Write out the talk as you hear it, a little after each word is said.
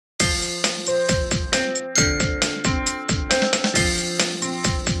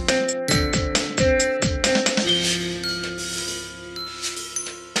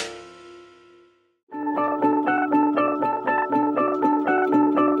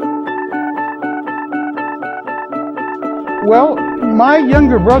Well, my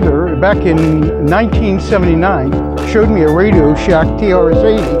younger brother, back in 1979, showed me a Radio Shack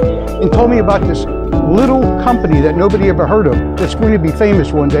TRS-80 and told me about this little company that nobody ever heard of that's going to be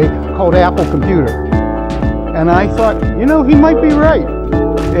famous one day called Apple Computer. And I thought, you know, he might be right.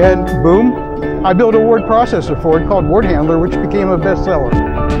 And boom, I built a word processor for it called Word Handler, which became a bestseller.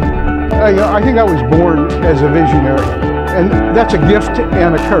 I think I was born as a visionary, and that's a gift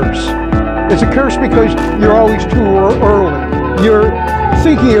and a curse. It's a curse because you're always too early. You're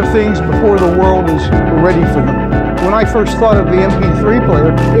thinking of things before the world is ready for them. When I first thought of the MP3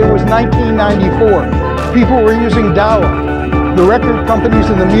 player, it was 1994. People were using dial-up. The record companies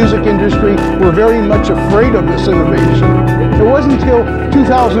in the music industry were very much afraid of this innovation. It wasn't until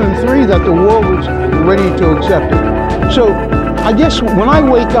 2003 that the world was ready to accept it. So I guess when I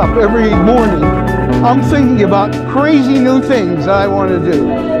wake up every morning, I'm thinking about crazy new things that I want to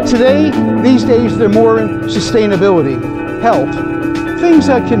do. Today, these days, they're more in sustainability, health, things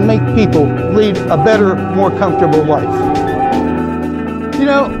that can make people lead a better, more comfortable life. You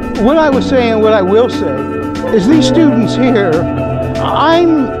know, what I was saying and what I will say is these students here,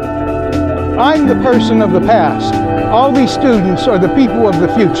 I'm the person of the past. All these students are the people of the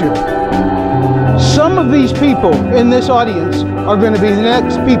future. Some of these people in this audience are going to be the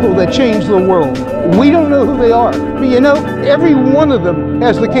next people that change the world. We don't know who they are, but you know, every one of them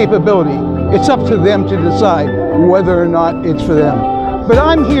has the capability. It's up to them to decide whether or not it's for them. But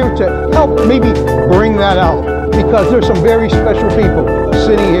I'm here to help maybe bring that out because there's some very special people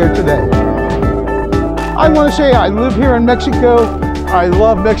sitting here today. I want to say I live here in Mexico. I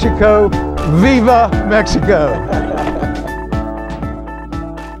love Mexico. Viva Mexico!